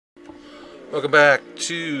Welcome back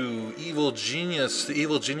to Evil Genius, the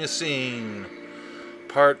Evil Genius Scene,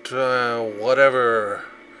 part whatever.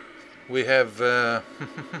 We have, what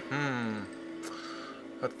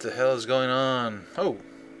the hell is going on? Oh,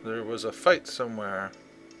 there was a fight somewhere.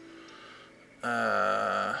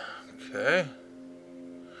 Okay.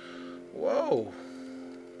 Whoa.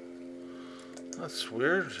 That's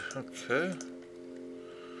weird. Okay.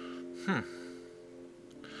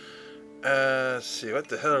 Let's see, what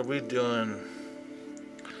the hell are we doing?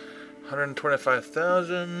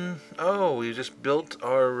 125,000. Oh, we just built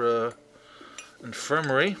our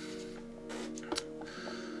infirmary.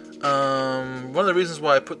 One of the reasons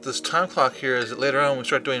why I put this time clock here is that later on when we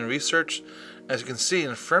start doing research, as you can see,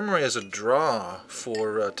 infirmary is a draw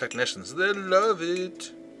for technicians. They love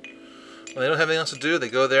it. When they don't have anything else to do, they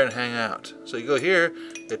go there and hang out. So you go here,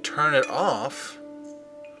 you turn it off,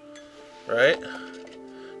 right?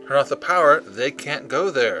 Turn off the power, they can't go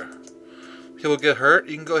there. People get hurt,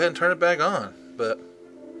 you can go ahead and turn it back on.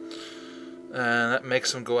 And that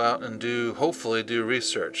makes them go out and hopefully do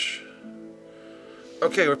research.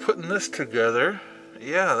 Okay, we're putting this together.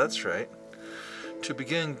 Yeah, that's right. To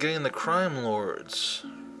begin getting the crime lords.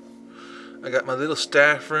 I got my little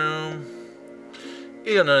staff room.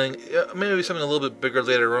 You know, maybe something a little bit bigger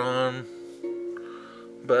later on.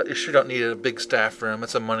 But you sure don't need a big staff room.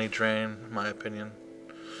 It's a money drain, in my opinion.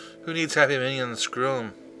 Who needs happy minions?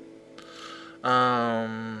 Screw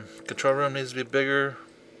them. Control room needs to be bigger.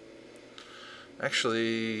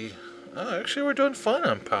 Actually, we're doing fine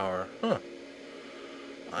on power. Huh.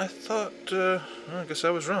 I thought, I guess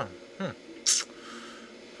I was wrong.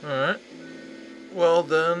 Alright. Well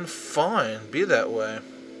then, fine. Be that way.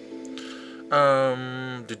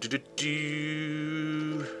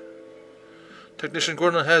 Technician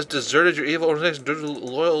Gordon has deserted your evil organization due to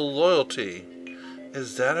loyalty.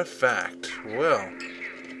 Is that a fact? Well,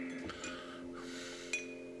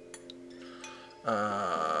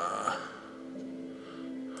 how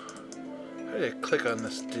do you click on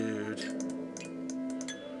this dude?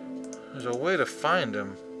 There's a way to find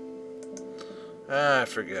him. I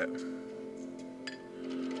forget.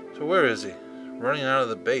 So where is he? Running out of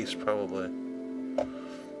the base, probably.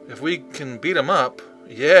 If we can beat him up,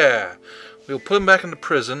 yeah, we'll put him back into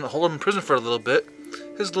prison, hold him in prison for a little bit.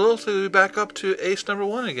 His loyalty will be back up to ace number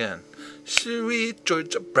 1 again. Sweet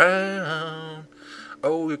Georgia Brown.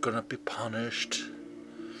 Oh, you're gonna be punished,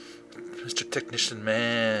 Mr. Technician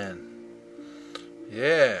Man.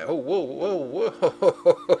 Yeah. Oh, whoa, whoa, whoa.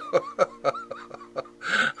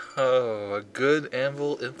 Oh, a good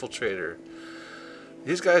anvil infiltrator.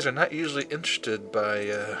 These guys are not usually interested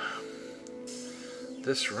by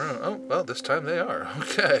this room. Oh, well, this time they are.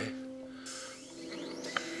 Okay.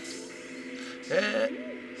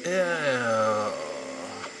 Yeah.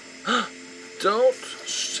 Don't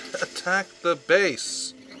attack the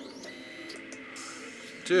base.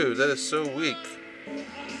 Dude, that is so weak.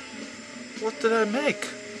 What did I make?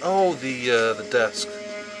 Oh, the desk.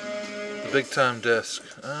 The big time desk.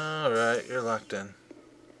 Alright, you're locked in.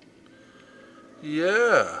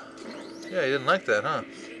 Yeah. Yeah, you didn't like that, huh?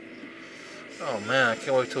 Oh man, I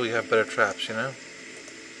can't wait till we have better traps, you know?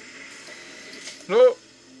 No,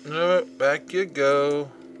 no, back you go.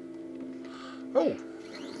 Oh,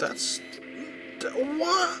 that's...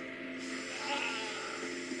 What?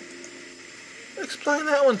 Explain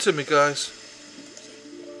that one to me, guys.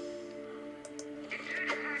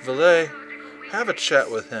 Valet, have a chat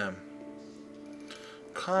with him.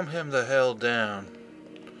 Calm him the hell down.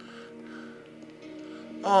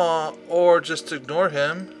 Aw, or just ignore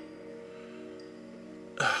him.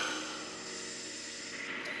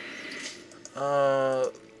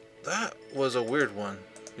 That was a weird one,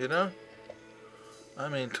 you know? I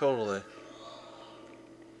mean, totally.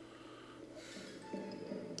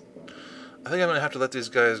 I think I'm gonna have to let these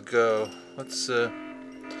guys go. Let's,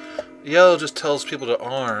 yellow just tells people to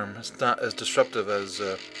arm. It's not as disruptive as,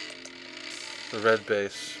 the red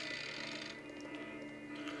base.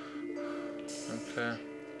 Okay.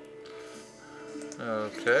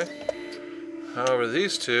 Okay. However,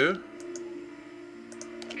 these two...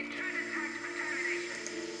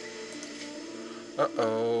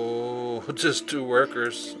 Uh-oh. Just 2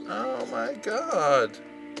 workers. Oh my god.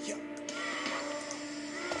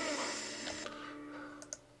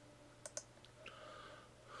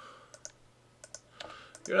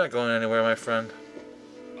 You're not going anywhere, my friend.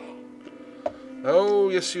 Oh,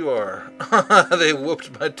 yes you are. They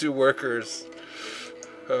whooped my 2 workers.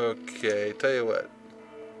 Okay, tell you what.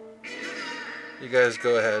 You guys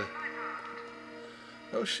go ahead.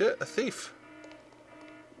 Oh shit, a thief.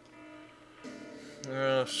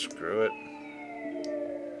 Oh, screw it.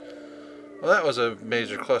 Well, that was a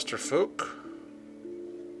major clusterfuck.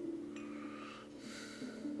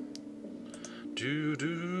 Do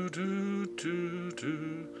do do do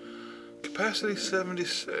do. Capacity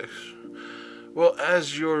 76. Well,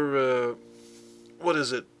 as your what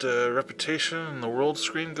is it? Reputation in the world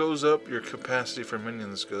screen goes up, your capacity for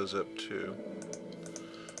minions goes up too.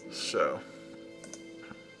 So.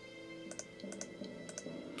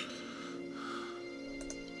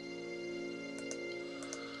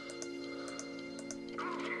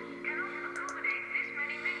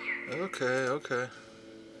 Okay.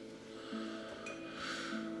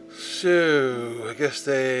 So, I guess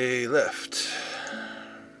they left.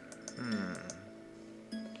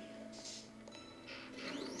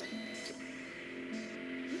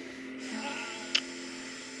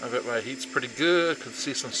 I bet my heat's pretty good. Could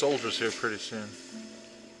see some soldiers here pretty soon.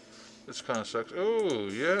 This kind of sucks. Oh,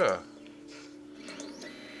 yeah.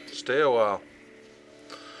 Stay a while.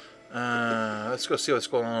 Let's go see what's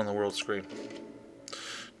going on the world screen.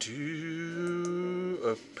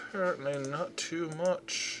 Apparently not too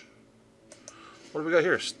much. What do we got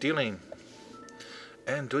here? Stealing.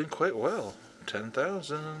 And doing quite well.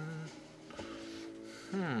 10,000.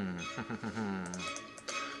 How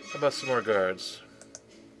about some more guards?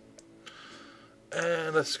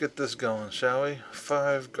 And let's get this going, shall we?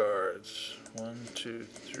 5 guards. 1, 2,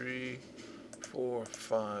 3, 4,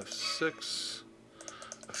 5, 6.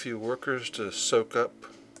 A few workers to soak up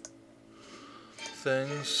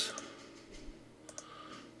things.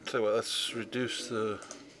 Tell you what, let's reduce the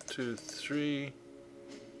 2, 3.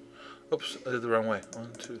 Oops, I did the wrong way.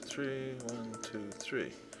 1, 2, 3, 1, 2,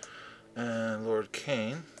 3. And Lord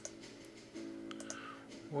Kane.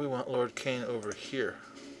 We want Lord Kane over here.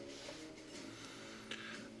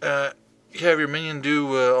 You have your minion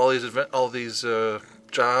do all these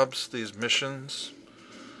jobs, these missions.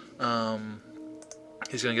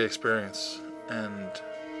 He's gonna get experience, and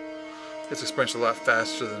it's experience a lot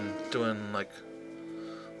faster than doing like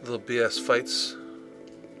little BS fights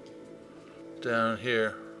down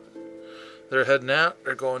here. They're heading out.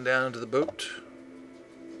 They're going down to the boat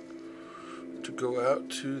to go out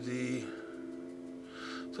to the.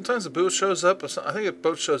 Sometimes the boat shows up. I think a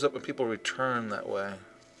boat shows up when people return that way.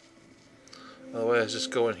 Otherwise,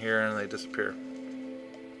 just go in here and they disappear.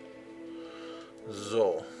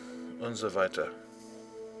 So, unser weiter.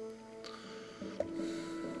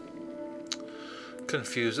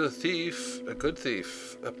 Confuse a thief, a good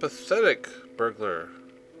thief, a pathetic burglar.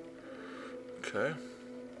 Okay.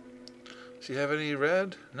 Does he have any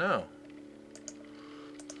red? No.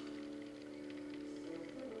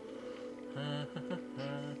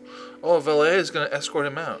 Oh, a valet is going to escort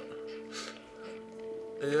him out.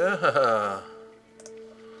 Yeah.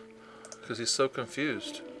 Because he's so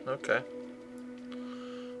confused. Okay.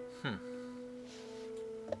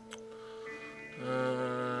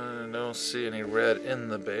 Don't see any red in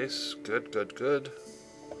the base. Good.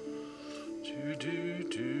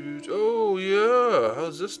 Oh, yeah.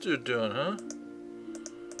 How's this dude doing, huh?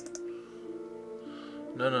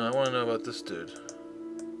 No, I want to know about this dude.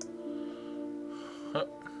 Huh.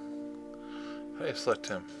 How do you select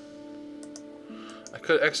him? I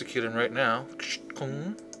could execute him right now.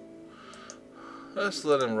 Let's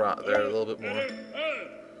let him rot there a little bit more.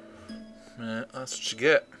 Yeah, that's what you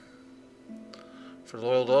get for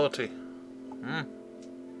loyalty.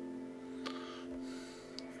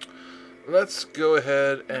 Let's go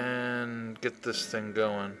ahead and get this thing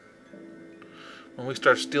going. When we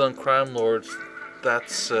start stealing crime lords,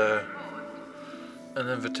 that's an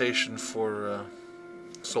invitation for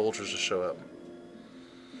soldiers to show up.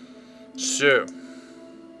 So,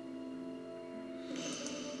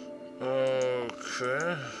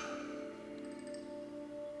 okay.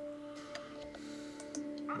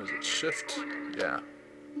 Was it shift? Yeah.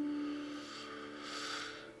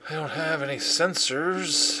 I don't have any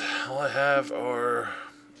sensors. All I have are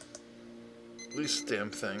these damn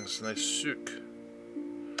things, and they suck.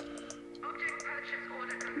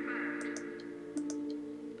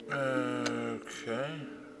 Okay.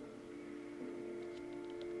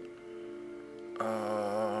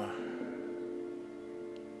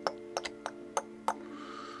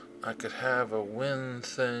 I could have a wind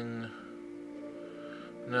thing.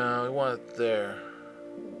 No, we want it there.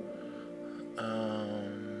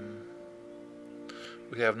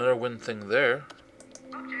 We have another wind thing there.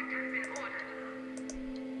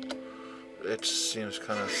 It seems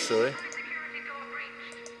kind of silly.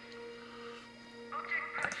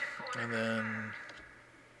 And then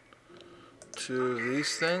 2 of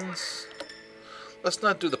these things. Let's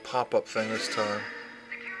not do the pop-up thing this time.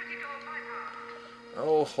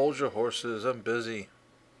 Oh, hold your horses. I'm busy.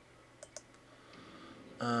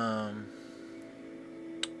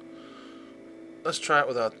 Let's try it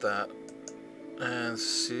without that. And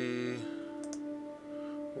see.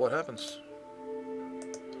 what happens?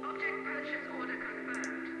 Object purchase order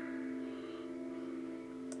confirmed.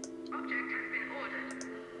 Object has been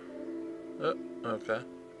ordered. Okay.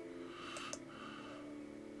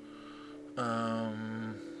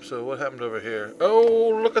 So what happened over here?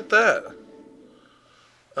 Oh, look at that.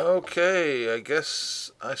 Okay, I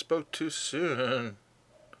guess I spoke too soon.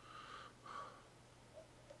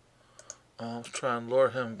 I'll try and lure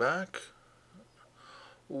him back.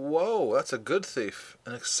 Whoa, that's a good thief.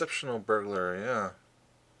 An exceptional burglar, yeah.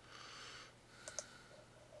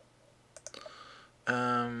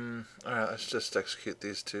 Alright, let's just execute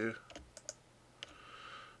these two.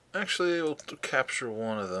 Actually, we'll capture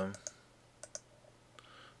one of them.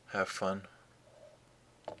 Have fun.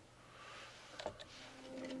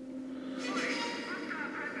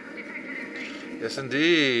 Yes,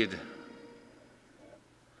 indeed.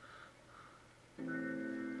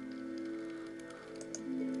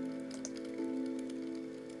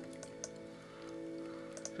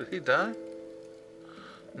 Did he die?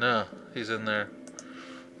 No, he's in there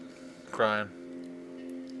crying.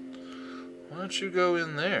 Why don't you go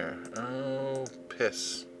in there? Oh,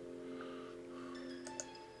 piss.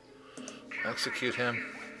 Execute him.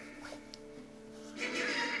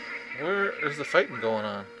 Where is the fighting going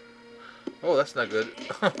on? Oh, that's not good.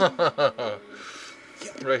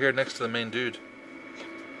 Right here next to the main dude.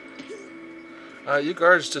 You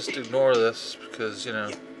guards just ignore this because, you know,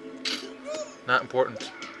 not important.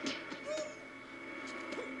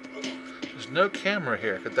 There's no camera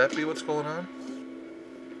here. Could that be what's going on?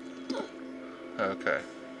 Okay.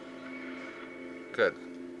 Good.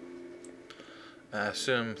 I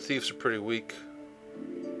assume thieves are pretty weak.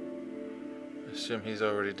 I assume he's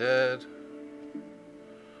already dead.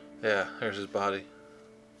 Yeah, there's his body.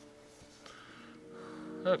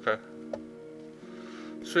 Okay.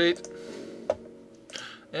 Sweet.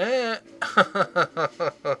 Yeah.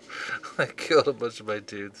 I killed a bunch of my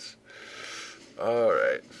dudes.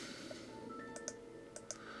 Alright.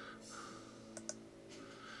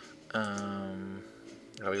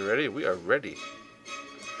 Are we ready? We are ready.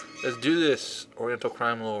 Let's do this, Oriental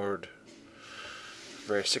Crime Lord.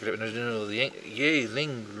 Very secretive individual, Ye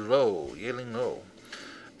Ling Lo.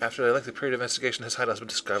 After a lengthy period of investigation, his hideout has been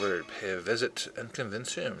discovered. Pay a visit and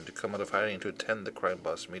convince him to come out of hiding to attend the crime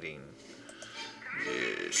boss meeting.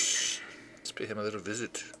 Yes. Let's pay him a little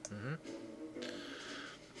visit.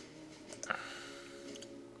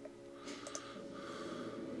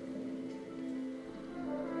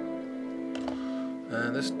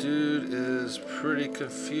 And this dude is pretty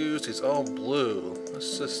confused. He's all blue.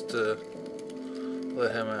 Let's just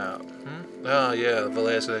let him out. Oh yeah, the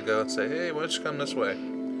valet's gonna go and say, hey, why don't you come this way?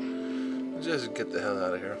 Just get the hell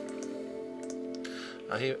out of here.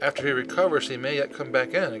 After he recovers, he may yet come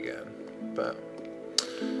back in again. But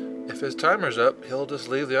if his timer's up, he'll just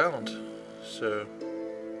leave the island. So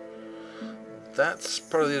that's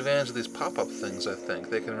part of the advantage of these pop-up things, I think.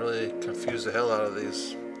 They can really confuse the hell out of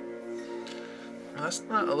these. Well, that's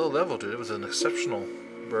not a low level, dude. It was an exceptional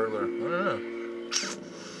burglar. I don't know.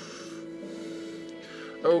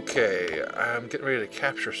 Okay, I'm getting ready to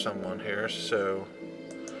capture someone here, so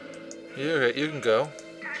you can go.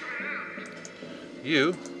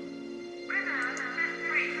 You.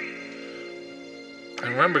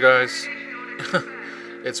 And remember, guys,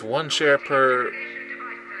 it's 1 share per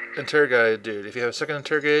interrogated dude. If you have a second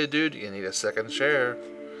interrogated dude, you need a second share.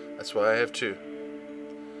 That's why I have 2.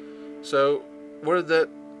 So, where did that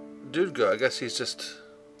dude go? I guess he's just...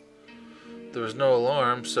 There was no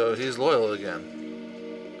alarm, so he's loyal again.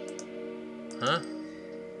 Huh?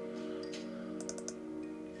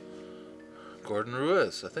 Gordon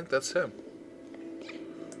Ruiz. I think that's him.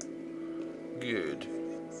 Good.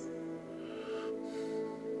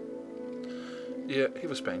 Yeah, he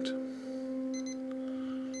was spanked.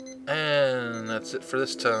 And that's it for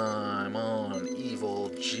this time on Evil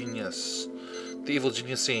Genius. The Evil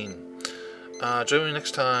Genius scene. Join me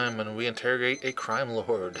next time when we interrogate a crime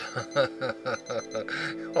lord.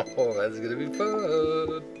 Oh, that's gonna be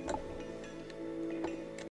fun.